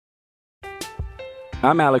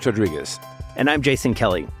I'm Alex Rodriguez. And I'm Jason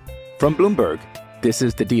Kelly. From Bloomberg, this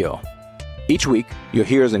is The Deal. Each week, you'll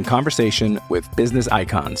hear us in conversation with business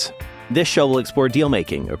icons. This show will explore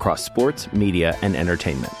deal-making across sports, media, and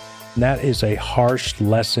entertainment. That is a harsh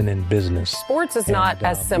lesson in business. Sports is not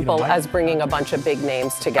as simple as bringing a bunch of big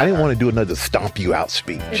names together. I didn't want to do another stomp you out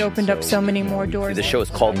speech. It opened up so many more doors. The show is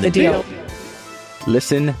called The Deal.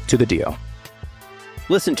 Listen to The Deal.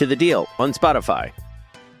 Listen to The Deal on Spotify.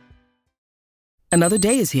 Another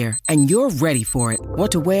day is here, and you're ready for it.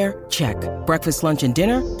 What to wear? Check. Breakfast, lunch, and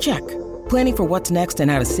dinner? Check. Planning for what's next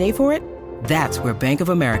and how to save for it? That's where Bank of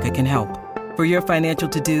America can help. For your financial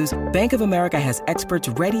to-dos, Bank of America has experts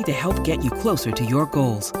ready to help get you closer to your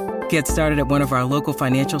goals. Get started at one of our local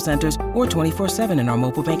financial centers or 24/7 in our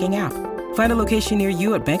mobile banking app. Find a location near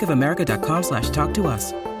you at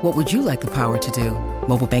bankofamerica.com/talktous. What would you like the power to do?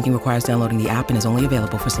 Mobile banking requires downloading the app and is only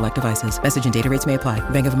available for select devices. Message and data rates may apply.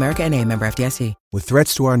 Bank of America N.A., member FDIC. With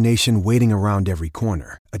threats to our nation waiting around every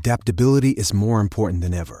corner, adaptability is more important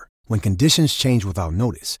than ever. When conditions change without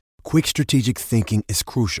notice, quick strategic thinking is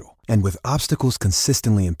crucial. And with obstacles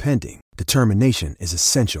consistently impending, determination is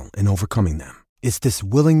essential in overcoming them. It's this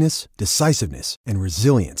willingness, decisiveness, and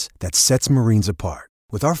resilience that sets Marines apart.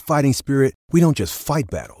 With our fighting spirit, we don't just fight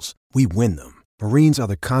battles, we win them. Marines are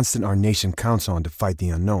the constant our nation counts on to fight the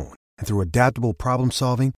unknown. And through adaptable problem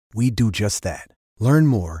solving, we do just that. Learn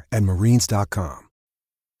more at marines.com.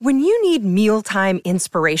 When you need mealtime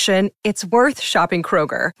inspiration, it's worth shopping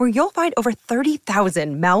Kroger, where you'll find over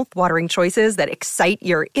 30,000 mouth-watering choices that excite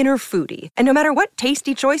your inner foodie. And no matter what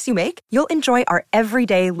tasty choice you make, you'll enjoy our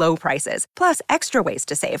everyday low prices, plus extra ways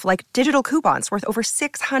to save, like digital coupons worth over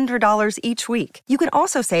 $600 each week. You can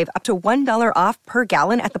also save up to $1 off per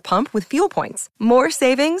gallon at the pump with fuel points. More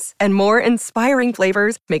savings and more inspiring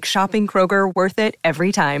flavors make shopping Kroger worth it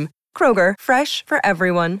every time. Kroger, fresh for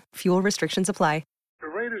everyone. Fuel restrictions apply. The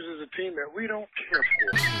Raiders is a team that we don't care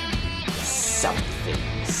for.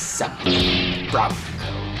 Something Bronco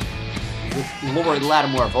with Lori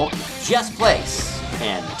Lattimore Volkman, Jess Place,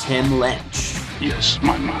 and Tim Lynch. Yes,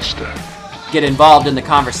 my master. Get involved in the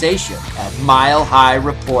conversation at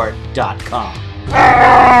milehighreport.com.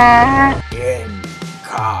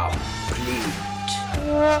 Incomplete.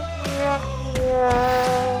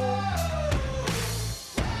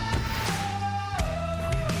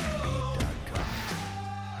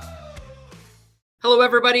 Hello,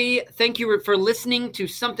 everybody. Thank you for listening to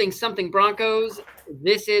Something Broncos.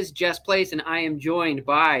 This is Jess Place, and I am joined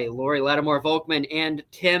by Lori Lattimore Volkman and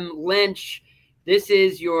Tim Lynch. This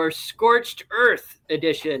is your scorched earth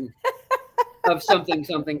edition of Something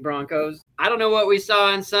Broncos. I don't know what we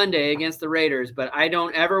saw on Sunday against the Raiders, but I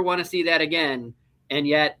don't ever want to see that again. And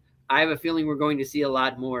yet, I have a feeling we're going to see a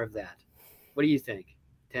lot more of that. What do you think,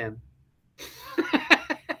 Tim?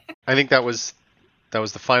 I think that was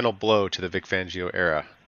the final blow to the Vic Fangio era.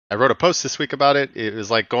 I wrote a post this week about it. It was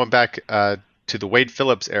like going back to the Wade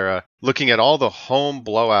Phillips era, looking at all the home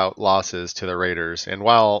blowout losses to the Raiders. And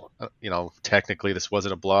while, technically this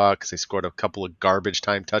wasn't a blowout because they scored a couple of garbage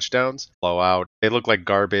time touchdowns, blowout, they look like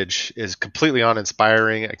garbage, is completely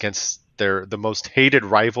uninspiring against the most hated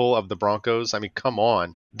rival of the Broncos. I mean, come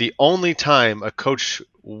on. The only time a coach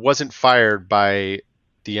wasn't fired by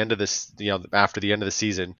the end of this, after the end of the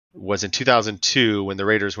season was in 2002 when the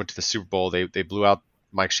Raiders went to the Super Bowl. They blew out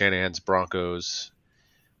Mike Shanahan's Broncos.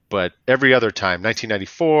 But every other time,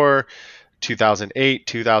 1994, 2008,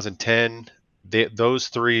 2010, those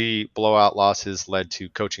three blowout losses led to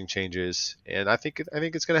coaching changes. And I think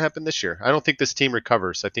it's going to happen this year. I don't think this team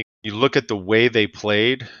recovers. I think you look at the way they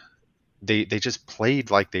played, they just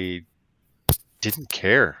played like they didn't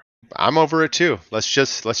care. I'm over it too. Let's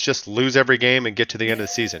just lose every game and get to the end of the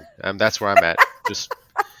season. That's where I'm at.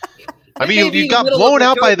 You got blown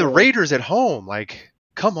out by the Raiders at home. Like,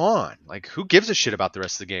 come on. Like, who gives a shit about the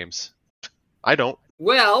rest of the games? I don't.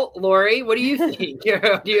 Well, Lori, what do you think?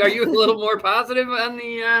 Are you a little more positive on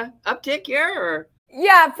the uptick here? Or?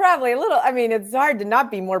 Yeah, probably a little. I mean, it's hard to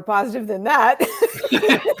not be more positive than that.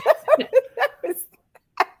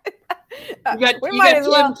 You got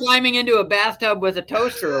Tim climbing into a bathtub with a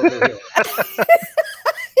toaster over here.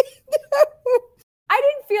 I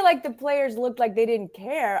didn't feel like the players looked like they didn't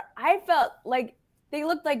care. I felt like they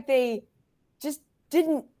looked like they just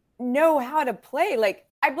didn't know how to play. Like,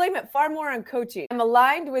 I blame it far more on coaching. I'm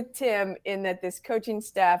aligned with Tim in that this coaching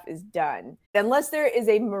staff is done. Unless there is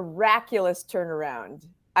a miraculous turnaround,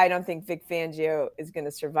 I don't think Vic Fangio is going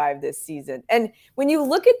to survive this season. And when you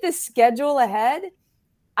look at the schedule ahead,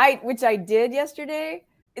 which I did yesterday,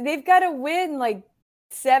 they've got to win like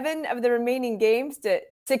 6 of the remaining games to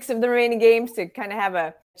kind of have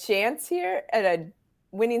a chance here at a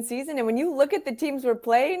winning season. And when you look at the teams we're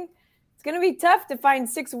playing, it's going to be tough to find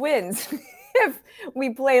 6 wins if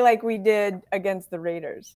we play like we did against the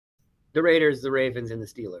Raiders. The Raiders, the Ravens, and the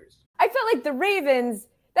Steelers. I felt like the Ravens,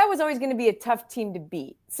 that was always going to be a tough team to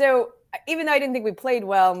beat. So even though I didn't think we played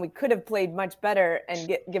well and we could have played much better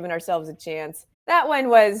and given ourselves a chance, that one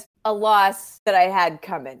was a loss that I had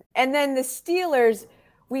coming. And then the Steelers,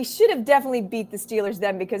 we should have definitely beat the Steelers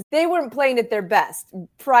then because they weren't playing at their best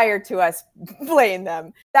prior to us playing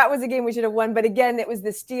them. That was a game we should have won. But again, it was the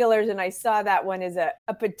Steelers, and I saw that one as a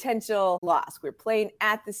potential loss. We're playing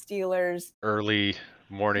at the Steelers. Early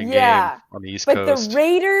morning game on the East Coast. But the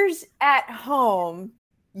Raiders at home,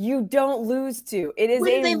 you don't lose to. It is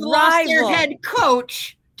when they've lost their head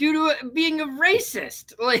coach due to being a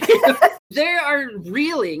racist. Like they are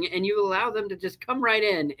reeling, and you allow them to just come right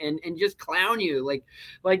in and just clown you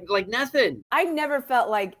like nothing. I never felt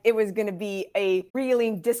like it was going to be a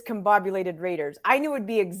reeling, discombobulated Raiders. I knew it would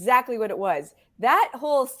be exactly what it was. That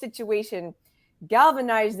whole situation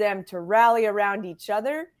galvanized them to rally around each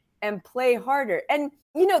other and play harder. And,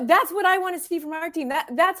 that's what I want to see from our team.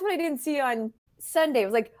 That's what I didn't see on Sunday. It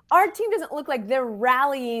was like, our team doesn't look like they're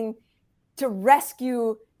rallying to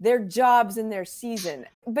rescue their jobs in their season,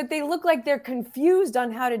 but they look like they're confused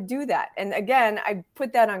on how to do that. And again, I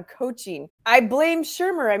put that on coaching. I blame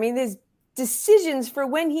Shurmur. I mean, his decisions for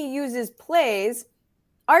when he uses plays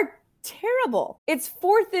are terrible. It's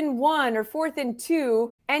 4th and 1 or 4th and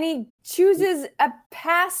 2, and he chooses a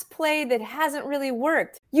pass play that hasn't really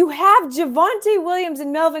worked. You have Javonte Williams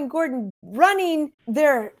and Melvin Gordon running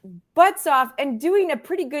their butts off and doing a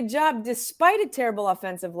pretty good job despite a terrible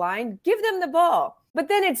offensive line. Give them the ball. But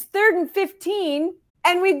then it's 3rd and 15,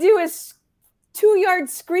 and we do a 2-yard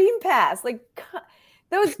screen pass. Like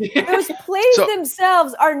those plays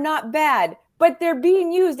themselves are not bad, but they're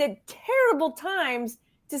being used at terrible times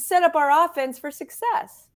to set up our offense for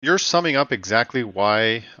success. You're summing up exactly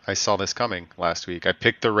why I saw this coming last week. I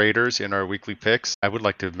picked the Raiders in our weekly picks. I would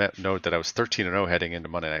like to note that I was 13-0 heading into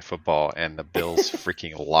Monday Night Football, and the Bills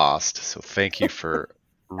freaking lost. So thank you for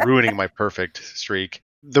ruining my perfect streak.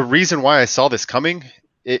 The reason why I saw this coming,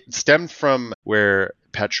 it stemmed from where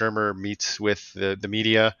Pat Shurmur meets with the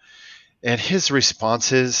media, and his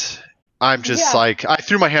responses, I'm just I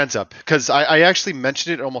threw my hands up because I actually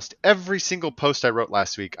mentioned it almost every single post I wrote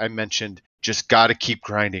last week. I mentioned just got to keep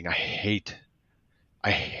grinding. I hate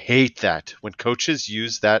that when coaches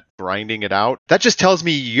use that grinding it out. That just tells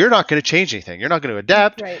me you're not going to change anything. You're not going to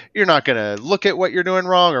adapt. Right. You're not going to look at what you're doing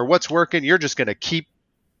wrong or what's working. You're just going to keep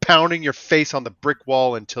pounding your face on the brick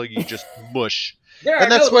wall until you just mush.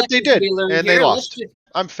 And that's what they did. And they lost.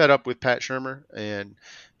 I'm fed up with Pat Shurmur, and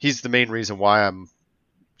he's the main reason why I'm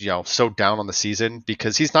so down on the season,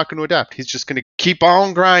 because he's not going to adapt. He's just going to keep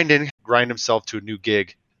on grind himself to a new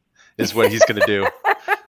gig is what he's going to do.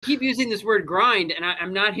 Keep using this word grind, and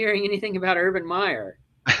I'm not hearing anything about Urban Meyer.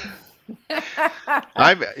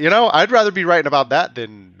 I'd rather be writing about that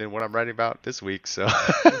than what I'm writing about this week. So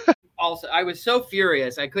also, I was so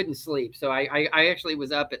furious I couldn't sleep. So I actually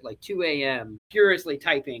was up at like 2 a.m. furiously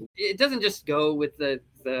typing. It doesn't just go with the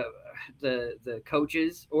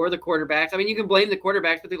coaches or the quarterbacks. I mean, you can blame the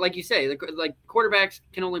quarterbacks, but like you say, quarterbacks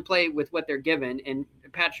can only play with what they're given, and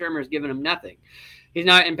Pat Shurmur's given them nothing.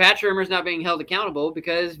 And Pat Shurmur's not being held accountable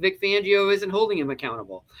because Vic Fangio isn't holding him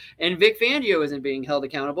accountable. And Vic Fangio isn't being held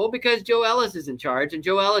accountable because Joe Ellis is in charge, and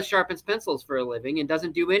Joe Ellis sharpens pencils for a living and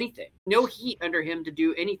doesn't do anything. No heat under him to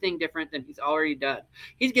do anything different than he's already done.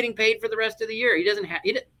 He's getting paid for the rest of the year. It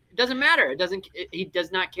doesn't matter. He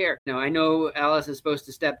does not care. Now, I know Ellis is supposed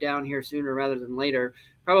to step down here sooner rather than later,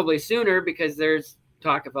 probably sooner because there's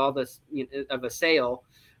talk of all this, of a sale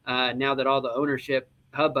now that all the ownership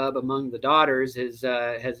hubbub among the daughters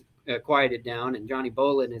has quieted down, and Johnny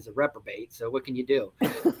Bolin is a reprobate. So what can you do?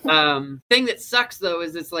 Thing that sucks though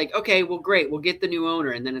is it's like, okay, well, great, we'll get the new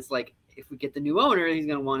owner, and then it's like, if we get the new owner, he's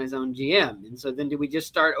going to want his own GM, and so then do we just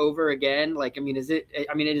start over again? Is it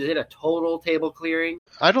a total table clearing?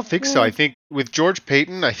 I don't think so. I think with George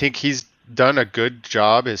Paton, I think he's done a good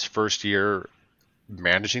job his first year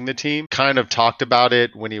managing the team. Kind of talked about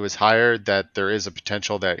it when he was hired that there is a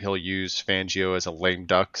potential that he'll use Fangio as a lame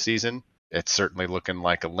duck season. It's certainly looking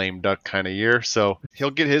like a lame duck kind of year. So he'll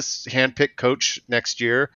get his handpicked coach next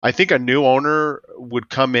year. I think a new owner would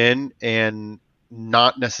come in and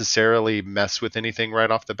not necessarily mess with anything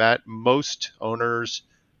right off the bat. Most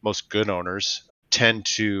good owners tend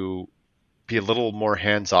to be a little more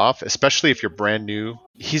hands off, especially if you're brand new.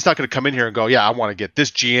 He's not going to come in here and go, yeah, I want to get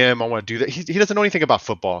this GM, I want to do that. He doesn't know anything about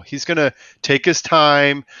football. He's going to take his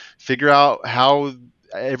time, figure out how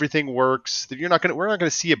everything works. We're not going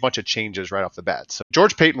to see a bunch of changes right off the bat. So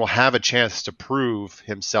George Paton will have a chance to prove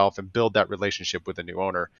himself and build that relationship with a new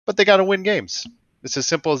owner, but they got to win games. It's as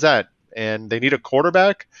simple as that. And they need a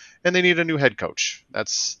quarterback and they need a new head coach.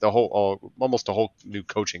 That's the almost a whole new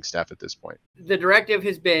coaching staff at this point. The directive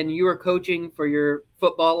has been you are coaching for your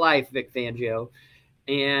football life, Vic Fangio,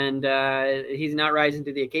 and he's not rising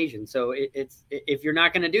to the occasion. So it's if you're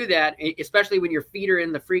not going to do that, especially when your feet are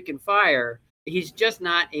in the freaking fire, he's just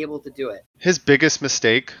not able to do it. His biggest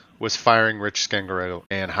mistake was firing Rich Scangarello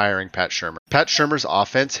and hiring Pat Shurmur. Pat Shurmur's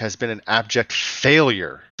offense has been an abject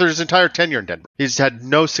failure through his entire tenure in Denver. He's had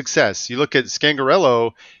no success. You look at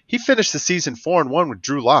Scangarello, he finished the season 4-1 with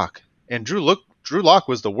Drew Lock, and Drew Lock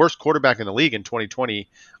was the worst quarterback in the league in 2020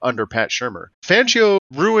 under Pat Shurmur. Fangio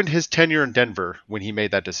ruined his tenure in Denver when he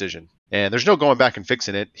made that decision, and there's no going back and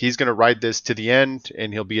fixing it. He's going to ride this to the end,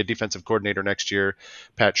 and he'll be a defensive coordinator next year.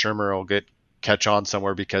 Pat Shurmur will catch on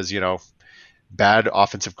somewhere because, bad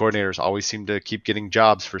offensive coordinators always seem to keep getting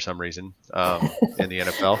jobs for some reason in the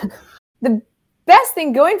NFL. The best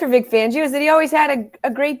thing going for Vic Fangio is that he always had a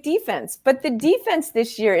great defense, but the defense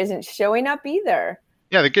this year isn't showing up either.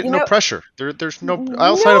 Yeah, they get no pressure. There's no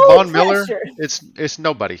outside of Von Miller. It's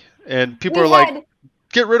nobody, and people are like,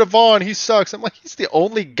 "Get rid of Vaughn. He sucks." I'm like, he's the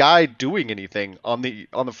only guy doing anything on the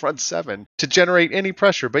front seven to generate any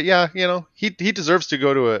pressure. But yeah, he deserves to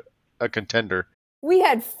go to a contender. We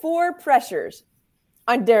had 4 pressures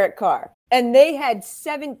on Derek Carr, and they had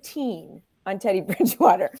 17 on Teddy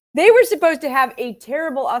Bridgewater. They were supposed to have a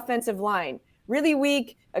terrible offensive line, really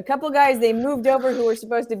weak, a couple guys they moved over who were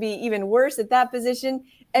supposed to be even worse at that position,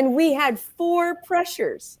 and we had 4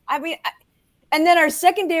 pressures. I mean, and then our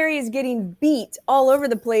secondary is getting beat all over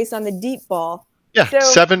the place on the deep ball. Yeah, so,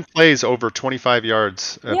 7 plays over 25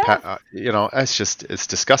 yards. It's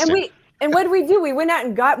disgusting. And what did we do? We went out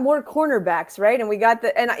and got more cornerbacks, right? And we got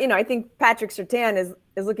I think Patrick Surtain is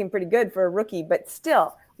looking pretty good for a rookie, but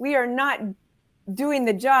still, we are not doing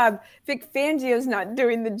the job. Vic Fangio's not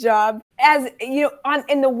doing the job as,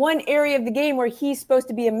 in the one area of the game where he's supposed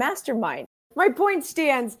to be a mastermind. My point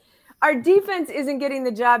stands. Our defense isn't getting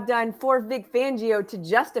the job done for Vic Fangio to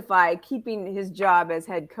justify keeping his job as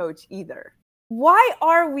head coach either. Why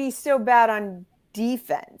are we so bad on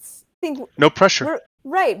defense? No pressure.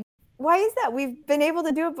 Right. Why is that? We've been able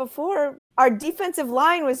to do it before. Our defensive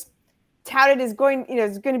line was touted as is going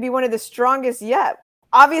to be one of the strongest yet.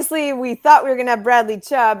 Obviously, we thought we were going to have Bradley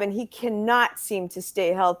Chubb, and he cannot seem to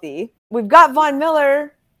stay healthy. We've got Von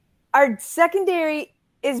Miller. Our secondary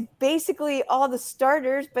is basically all the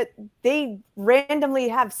starters, but they randomly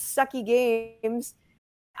have sucky games.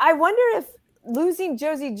 I wonder if losing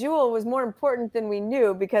Josie Jewell was more important than we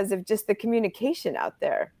knew because of just the communication out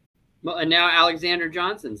there. Well, and now Alexander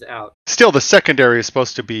Johnson's out. Still, the secondary is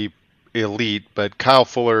supposed to be elite, but Kyle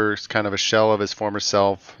Fuller is kind of a shell of his former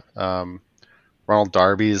self. Ronald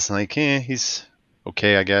Darby is he's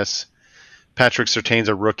okay, I guess. Patrick Surtain's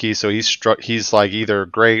a rookie, so he's like either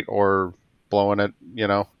great or blowing it,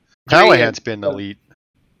 Callahan's been elite.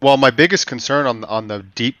 Well, my biggest concern on the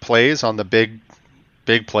deep plays, on the big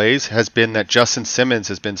plays, has been that Justin Simmons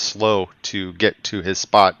has been slow to get to his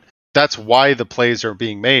spot. That's why the plays are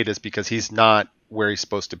being made, is because he's not where he's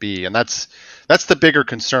supposed to be, and that's the bigger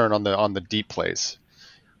concern on the deep plays.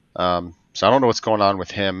 So I don't know what's going on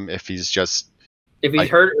with him. If he's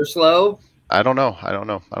hurt or slow, I don't know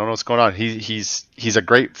what's going on. He's a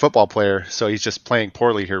great football player, so he's just playing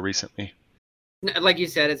poorly here recently. Like you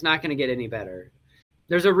said, it's not going to get any better.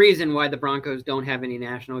 There's a reason why the Broncos don't have any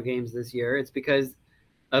national games this year. It's because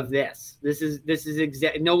of this. This is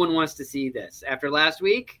no one wants to see this after last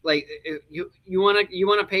week. Like, you want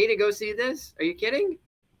to pay to go see this? Are you kidding?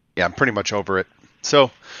 Yeah, I'm pretty much over it. So,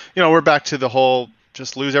 we're back to the whole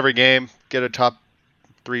just lose every game, get a top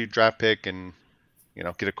 3 draft pick, and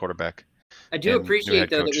get a quarterback. I do appreciate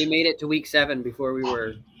though that we made it to week 7 before we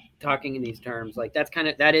were talking in these terms. Like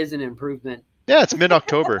that is an improvement. Yeah, it's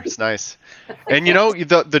mid-October. It's nice. And,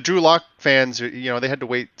 the Drew Lock fans, they had to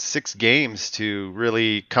wait 6 games to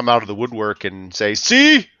really come out of the woodwork and say,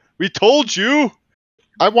 see, we told you.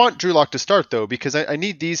 I want Drew Lock to start, though, because I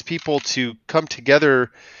need these people to come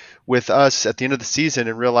together with us at the end of the season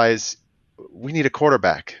and realize we need a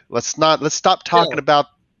quarterback. Let's stop talking about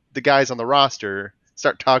the guys on the roster.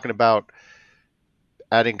 Start talking about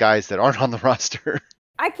adding guys that aren't on the roster.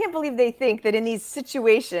 I can't believe they think that in these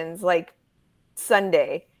situations like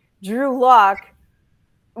Sunday, Drew Lock,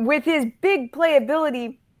 with his big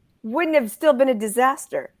playability, wouldn't have still been a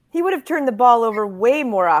disaster. He would have turned the ball over way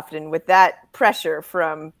more often with that pressure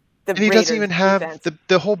from the And he Raiders doesn't even have defense.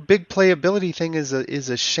 the whole big playability thing is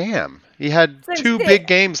a sham. He had Same two thing. big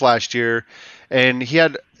games last year, and he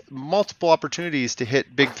had multiple opportunities to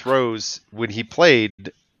hit big throws when he played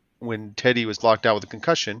when Teddy was locked out with a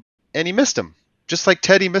concussion, and he missed them. Just like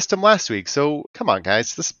Teddy missed him last week. So come on,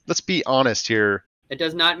 guys, let's be honest here. It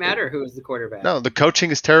does not matter who is the quarterback. No, the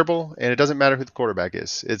coaching is terrible, and it doesn't matter who the quarterback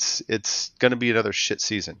is. It's going to be another shit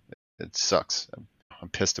season. It sucks. I'm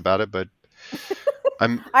pissed about it, but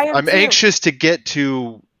I'm anxious to get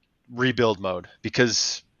to rebuild mode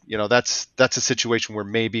because that's a situation where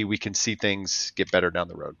maybe we can see things get better down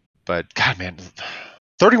the road. But God, man,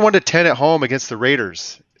 31-10 at home against the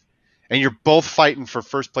Raiders, and you're both fighting for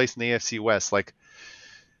first place in the AFC West. Like,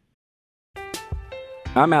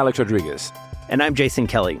 I'm Alex Rodriguez. And I'm Jason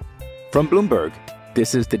Kelly. From Bloomberg,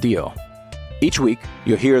 this is The Deal. Each week,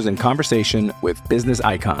 you'll hear us in conversation with business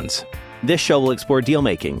icons. This show will explore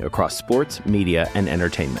deal-making across sports, media, and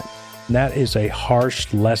entertainment. That is a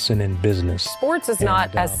harsh lesson in business. Sports is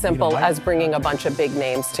not as simple as bringing a bunch of big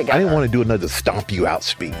names together. I didn't want to do another stomp you out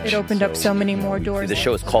speech. It opened up so many more doors. The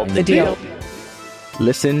show is called The Deal.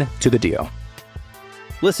 Listen to The Deal.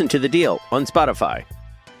 Listen to The Deal on Spotify.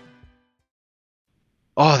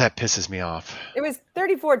 oh, that pisses me off. It was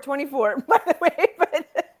 34-24, by the way. But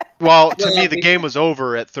well, to me, the game was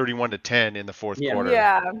over at 31-10 in the fourth quarter.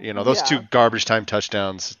 Yeah. Those two garbage time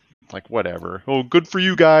touchdowns, like whatever. Oh, good for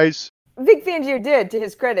you guys. Vic Fangio did, to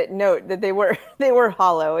his credit, note that they were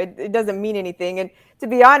hollow. It doesn't mean anything. And to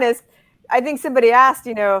be honest, I think somebody asked,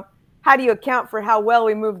 how do you account for how well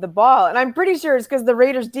we move the ball? And I'm pretty sure it's because the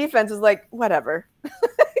Raiders defense is like, whatever.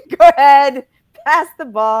 Go ahead, pass the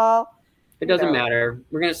ball. It doesn't matter.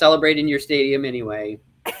 We're going to celebrate in your stadium anyway.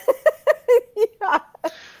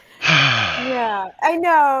 Yeah, I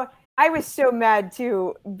know. I was so mad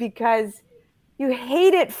too because you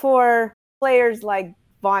hate it for players like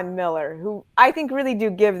Von Miller, who I think really do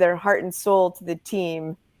give their heart and soul to the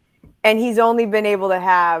team. And he's only been able to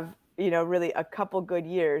have, really a couple good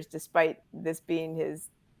years, despite this being his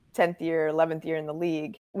 10th year, 11th year in the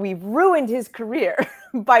league. We've ruined his career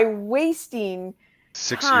by wasting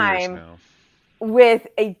 6 time years now with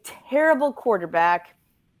a terrible quarterback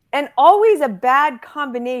and always a bad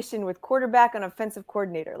combination with quarterback and offensive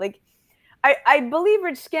coordinator. Like, I believe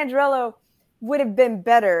Rich Scangarello would have been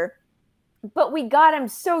better, but we got him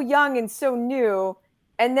so young and so new,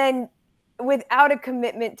 and then without a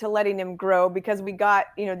commitment to letting him grow because we got,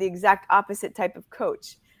 the exact opposite type of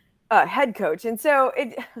coach, head coach. And so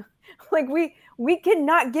it like we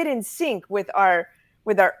cannot get in sync with our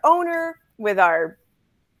owner, with our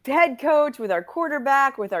head coach, with our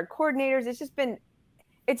quarterback, with our coordinators. It's just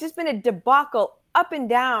been a debacle up and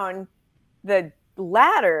down the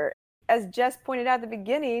ladder. As Jess pointed out at the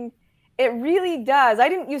beginning, it really does. I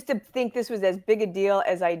didn't used to think this was as big a deal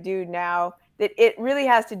as I do now, that it really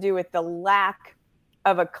has to do with the lack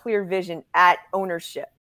of a clear vision at ownership.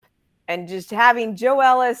 And just having Joe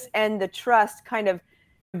Ellis and the trust kind of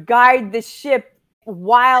guide the ship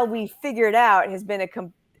while we figure it out has been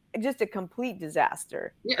just a complete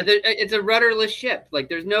disaster. Yeah, it's a rudderless ship. Like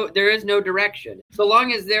there is no direction. So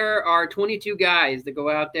long as there are 22 guys that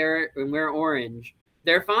go out there and wear orange,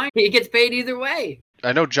 they're fine. He gets paid either way.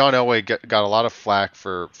 I know John Elway got a lot of flack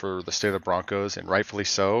for the state of the Broncos, and rightfully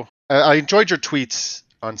so. I enjoyed your tweets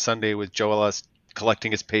on Sunday with Joe Ellis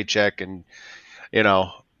collecting his paycheck and, in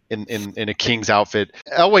a King's outfit.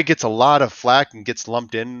 Elway gets a lot of flack and gets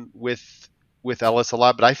lumped in with Ellis a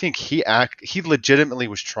lot, but I think he legitimately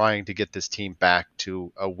was trying to get this team back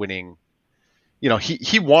to a winning.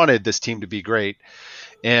 He wanted this team to be great,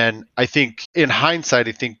 and I think in hindsight,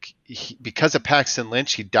 because of Paxton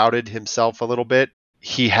Lynch, he doubted himself a little bit.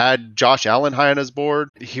 He had Josh Allen high on his board.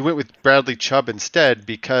 He went with Bradley Chubb instead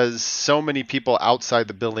because so many people outside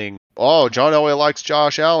the building, oh, John Elway likes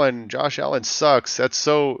Josh Allen. Josh Allen sucks. That's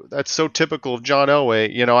so typical of John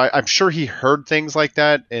Elway. I'm sure he heard things like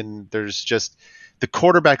that, and there's just the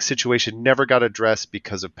quarterback situation never got addressed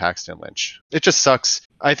because of Paxton Lynch. It just sucks.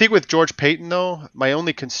 I think with George Payton, though, my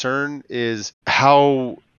only concern is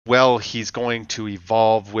how well he's going to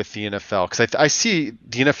evolve with the NFL, because I see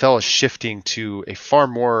the NFL is shifting to a far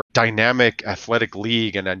more dynamic athletic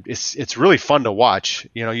league, and it's really fun to watch.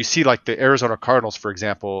 You see like the Arizona Cardinals, for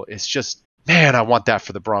example. It's just, man, I want that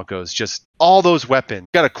for the Broncos. Just all those weapons.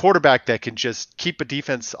 Got a quarterback that can just keep a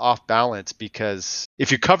defense off balance, because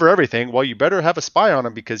if you cover everything, well, you better have a spy on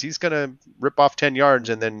him, because he's going to rip off 10 yards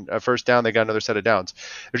and then a first down, they got another set of downs.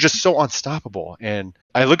 They're just so unstoppable. And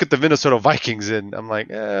I look at the Minnesota Vikings and I'm like,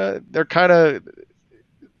 they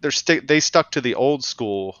stuck to the old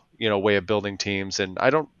school, way of building teams. And I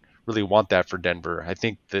don't really want that for Denver. I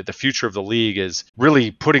think that the future of the league is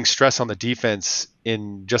really putting stress on the defense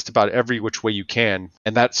in just about every which way you can.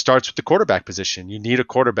 And that starts with the quarterback position. You need a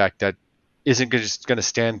quarterback that isn't just going to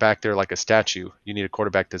stand back there like a statue. You need a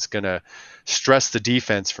quarterback that's going to stress the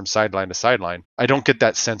defense from sideline to sideline. I don't get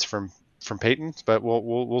that sense from Peyton, but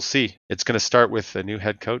we'll see. It's going to start with a new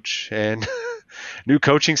head coach and new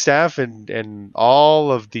coaching staff and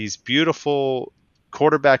all of these beautiful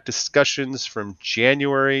quarterback discussions from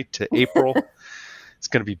January to April. It's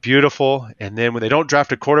going to be beautiful. And then when they don't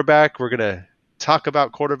draft a quarterback, we're going to talk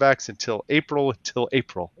about quarterbacks until April. It's going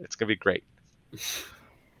to be great.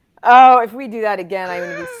 Oh, if we do that again, I'm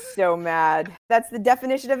going to be so mad. That's the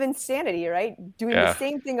definition of insanity, right? Doing the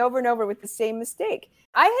same thing over and over with the same mistake.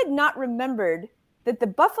 I had not remembered that the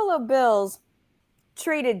Buffalo Bills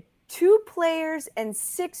traded 2 players and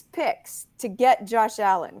 6 picks to get Josh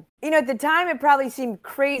Allen. At the time, it probably seemed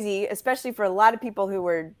crazy, especially for a lot of people who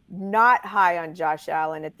were not high on Josh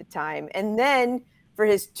Allen at the time. And then for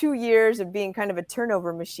his 2 years of being kind of a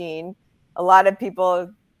turnover machine, a lot of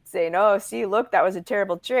people saying, oh, see, look, that was a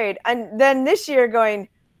terrible trade. And then this year going,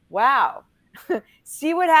 wow,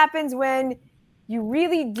 see what happens when you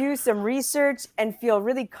really do some research and feel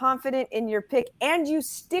really confident in your pick and you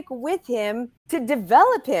stick with him to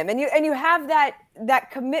develop him. And you have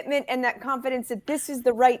that commitment and that confidence that this is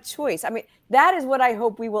the right choice. I mean, that is what I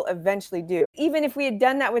hope we will eventually do. Even if we had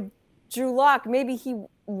done that with Drew Lock, maybe he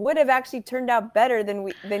would have actually turned out better than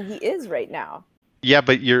he is right now. Yeah,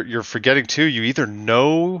 but you're forgetting too, you either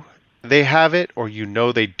know they have it or you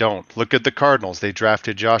know they don't. Look at the Cardinals. They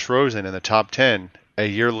drafted Josh Rosen in the top 10. A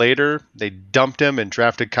year later, they dumped him and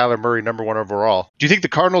drafted Kyler Murray number 1 overall. Do you think the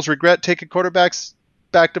Cardinals regret taking quarterbacks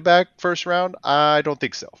back-to-back first round? I don't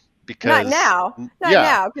think so. Because Not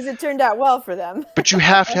now, because it turned out well for them. But you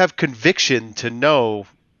have to have conviction to know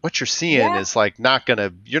what you're seeing is like you're not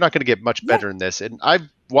gonna get much better in this. And I've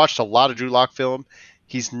watched a lot of Drew Lock film.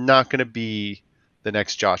 He's not gonna be the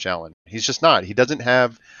next Josh Allen. He's just not. He doesn't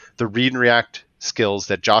have the read and react skills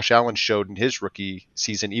that Josh Allen showed in his rookie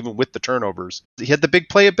season, even with the turnovers. He had the big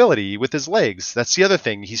playability with his legs. That's the other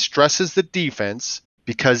thing. He stresses the defense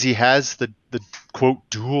because he has the quote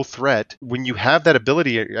dual threat. When you have that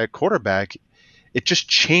ability at quarterback, it just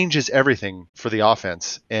changes everything for the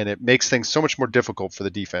offense and it makes things so much more difficult for the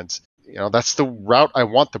defense. That's the route I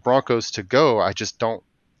want the Broncos to go. I don't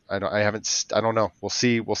know. We'll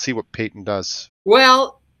see what Peyton does.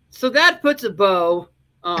 Well, so that puts a bow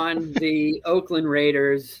on the Oakland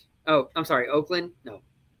Raiders. Oh, I'm sorry, Oakland? No,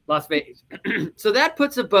 Las Vegas. So that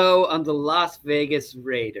puts a bow on the Las Vegas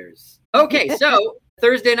Raiders. Okay, so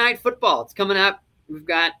Thursday night football. It's coming up. We've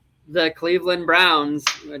got the Cleveland Browns.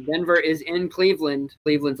 Denver is in Cleveland.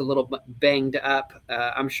 Cleveland's a little banged up.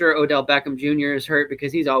 I'm sure Odell Beckham Jr. is hurt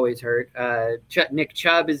because he's always hurt. Nick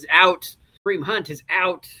Chubb is out. Kareem Hunt is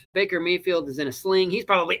out. Baker Mayfield is in a sling. He's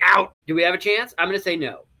probably out. Do we have a chance? I'm going to say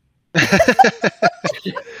no.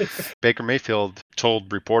 Baker Mayfield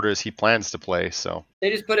told reporters he plans to play, so they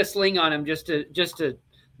just put a sling on him just to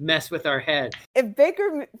mess with our heads. If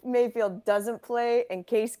Baker Mayfield doesn't play and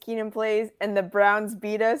Case Keenum plays and the Browns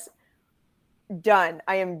beat us, done.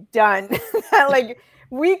 I am done.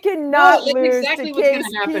 We cannot lose exactly to Case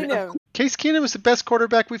Keenum. Case Keenum is the best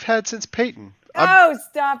quarterback we've had since Peyton.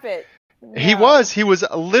 Stop it. No. He was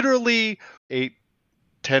literally 8-10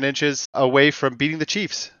 inches away from beating the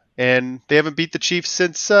Chiefs. And they haven't beat the Chiefs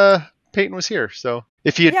since Peyton was here. So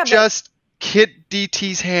if he had just hit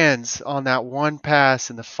DT's hands on that one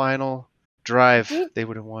pass in the final drive, they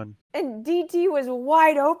would have won. And DT was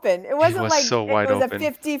wide open. It wasn't like so it was open.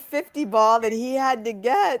 A 50-50 ball that he had to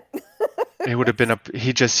get. It would have been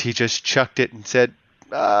he just chucked it and said,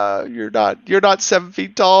 you're not 7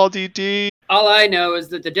 feet tall, DT. All I know is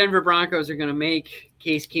that the Denver Broncos are going to make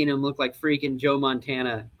Case Keenum look like freaking Joe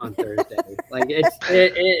Montana on Thursday.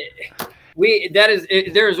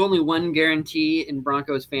 There is only one guarantee in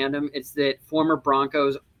Broncos fandom. It's that former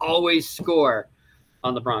Broncos always score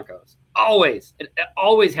on the Broncos. Always. It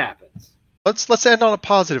always happens. Let's end on a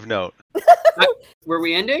positive note. Were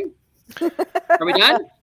we ending? Are we done?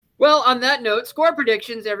 Well, on that note, score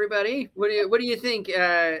predictions, everybody. What do you think,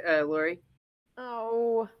 Lori?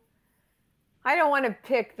 Oh, I don't want to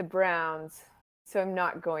pick the Browns, so I'm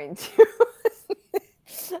not going to.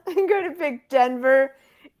 I'm going to pick Denver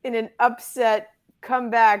in an upset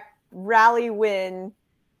comeback rally win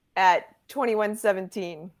at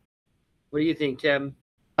 21-17. What do you think, Tim?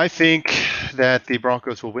 I think that the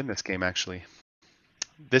Broncos will win this game, actually.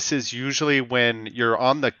 This is usually when you're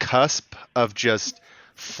on the cusp of just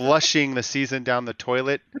flushing the season down the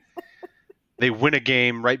toilet. They win a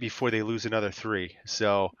game right before they lose another 3.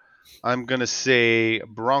 So I'm going to say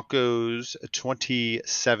Broncos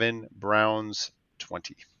 27, Browns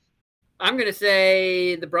 20. I'm going to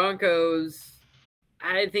say the Broncos,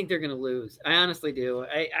 I think they're going to lose. I honestly do.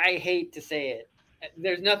 I hate to say it.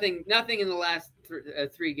 There's nothing in the last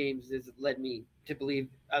three games has led me to believe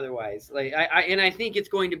otherwise. Like I think it's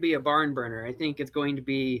going to be a barn burner. I think it's going to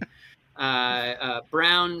be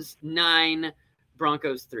Browns 9,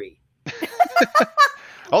 Broncos 3.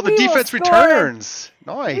 Oh, the defense returns.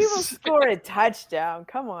 Nice. We will score a touchdown.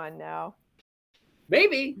 Come on now.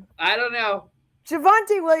 Maybe. I don't know.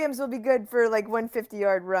 Javonte Williams will be good for like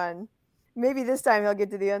 150-yard run. Maybe this time he'll get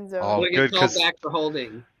to the end zone. Oh, we'll good. Called back for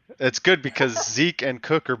holding. It's good because Zeke and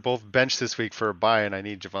Cook are both benched this week for a bye, and I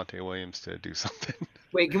need Javonte Williams to do something.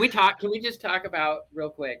 Wait, can we just talk about real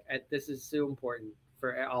quick? This is so important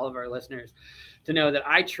for all of our listeners to know that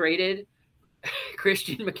I traded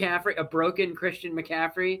Christian McCaffrey, a broken Christian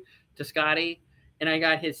McCaffrey, to Scotty, and I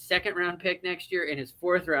got his 2nd round pick next year and his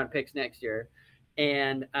 4th round picks next year.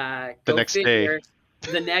 And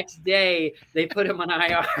the next day they put him on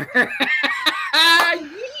IR.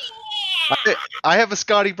 I have a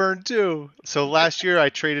Scotty burn too. So last year I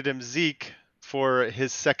traded him Zeke for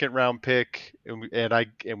his 2nd round pick, and I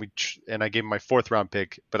gave him my 4th round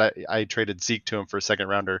pick, but I traded Zeke to him for a 2nd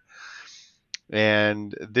rounder.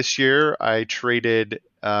 And this year I traded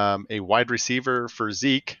a wide receiver for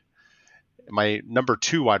Zeke, my number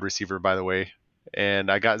 2 wide receiver, by the way, and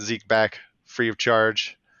I got Zeke back free of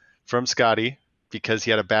charge from Scotty because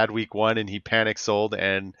he had a bad week 1 and he panic sold,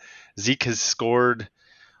 and Zeke has scored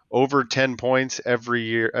over 10 points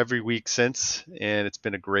every week since, and it's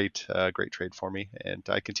been a great trade for me, and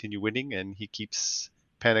I continue winning, and he keeps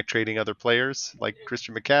panic trading other players like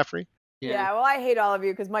Christian McCaffrey. Yeah, well, I hate all of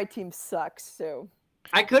you because my team sucks. So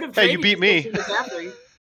I could have. Hey, you beat me. McCaffrey.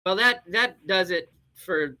 Well, that does it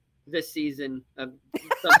for this season of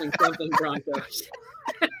something Broncos.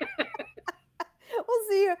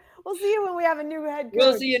 We'll see you when we have a new head coach.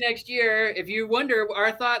 We'll see you next year. If you wonder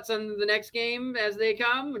our thoughts on the next game as they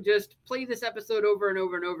come, just play this episode over and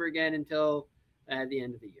over and over again until the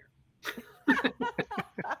end of the year.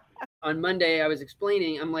 On Monday, I was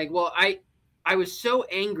explaining. I'm like, well, I was so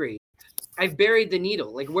angry. I've buried the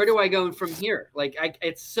needle. Like, where do I go from here? Like,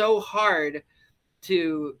 it's so hard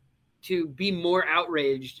to be more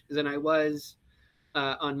outraged than I was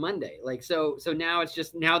on Monday. Like, so now it's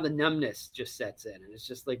just, now the numbness just sets in, and it's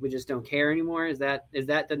just like, we just don't care anymore. Is that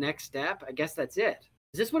the next step? I guess that's it.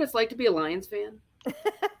 Is this what it's like to be a Lions fan?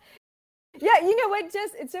 Yeah, you know what,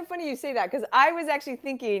 Jess? It's so funny you say that, because I was actually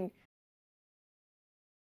thinking,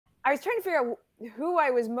 I was trying to figure out who I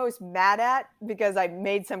was most mad at, because I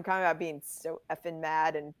made some comment about being so effing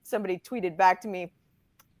mad, and somebody tweeted back to me,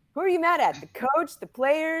 who are you mad at? The coach, the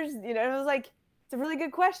players? You know, and I was like, it's a really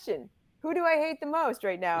good question. Who do I hate the most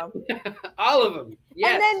right now? All of them.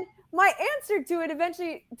 Yes. And then my answer to it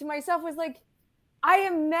eventually to myself was like, I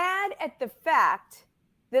am mad at the fact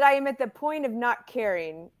that I am at the point of not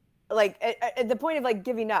caring, like at the point of like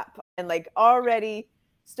giving up, and like already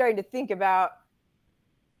starting to think about,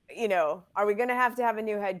 you know, are we going to have a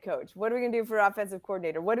new head coach? What are we going to do for offensive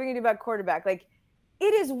coordinator? What are we going to do about quarterback? Like,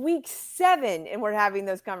 it is week 7 and we're having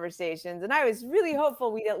those conversations. And I was really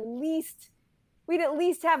hopeful we'd at least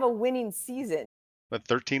have a winning season. But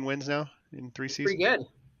 13 wins now in 3 seasons? Pretty good.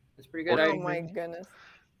 That's pretty good. Oh my goodness.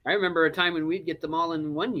 I remember a time when we'd get them all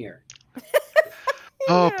in 1 year.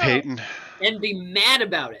 Oh, Peyton. And be mad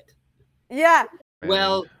about it. Yeah.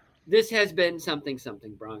 Well, this has been Something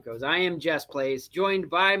Broncos. I am Jess Place, joined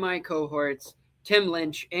by my cohorts, Tim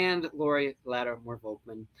Lynch and Lori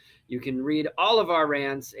Lattimore-Volkman. You can read all of our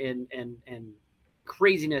rants and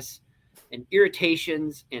craziness and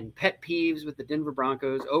irritations and pet peeves with the Denver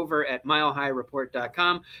Broncos over at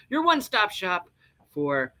milehighreport.com, your one-stop shop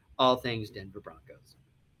for all things Denver Broncos.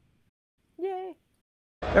 Yay.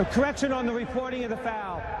 A correction on the reporting of the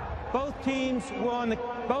foul. Both teams were on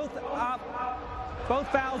both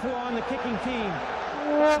fouls were on the kicking team.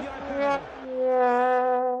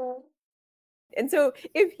 And so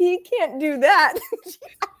if he can't do that,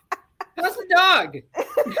 how's the dog?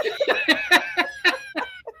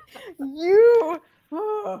 You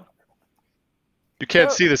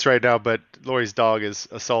can't see this right now, but Lori's dog is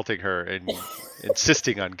assaulting her and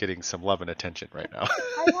insisting on getting some love and attention right now.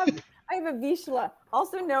 I have a Vizsla,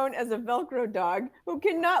 also known as a Velcro dog, who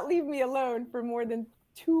cannot leave me alone for more than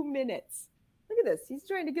 2 minutes. Look at this. He's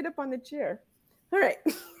trying to get up on the chair. All right.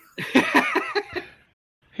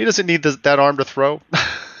 He doesn't need that arm to throw.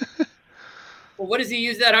 Well, what does he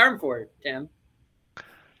use that arm for, Tim?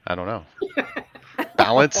 I don't know.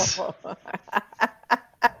 Balance.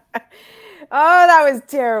 Oh, that was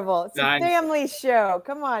terrible. It's a family show.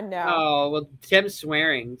 Come on now. Oh, well, Tim's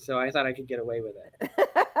swearing, so I thought I could get away with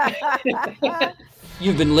it.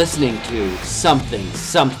 You've been listening to Something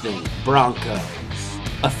Broncos,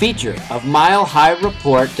 a feature of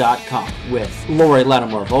MileHighReport.com with Lori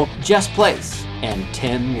Lattimore-Volk, Jess Place, and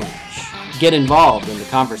Tim Lynch. Get involved in the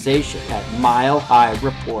conversation at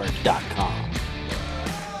MileHighReport.com.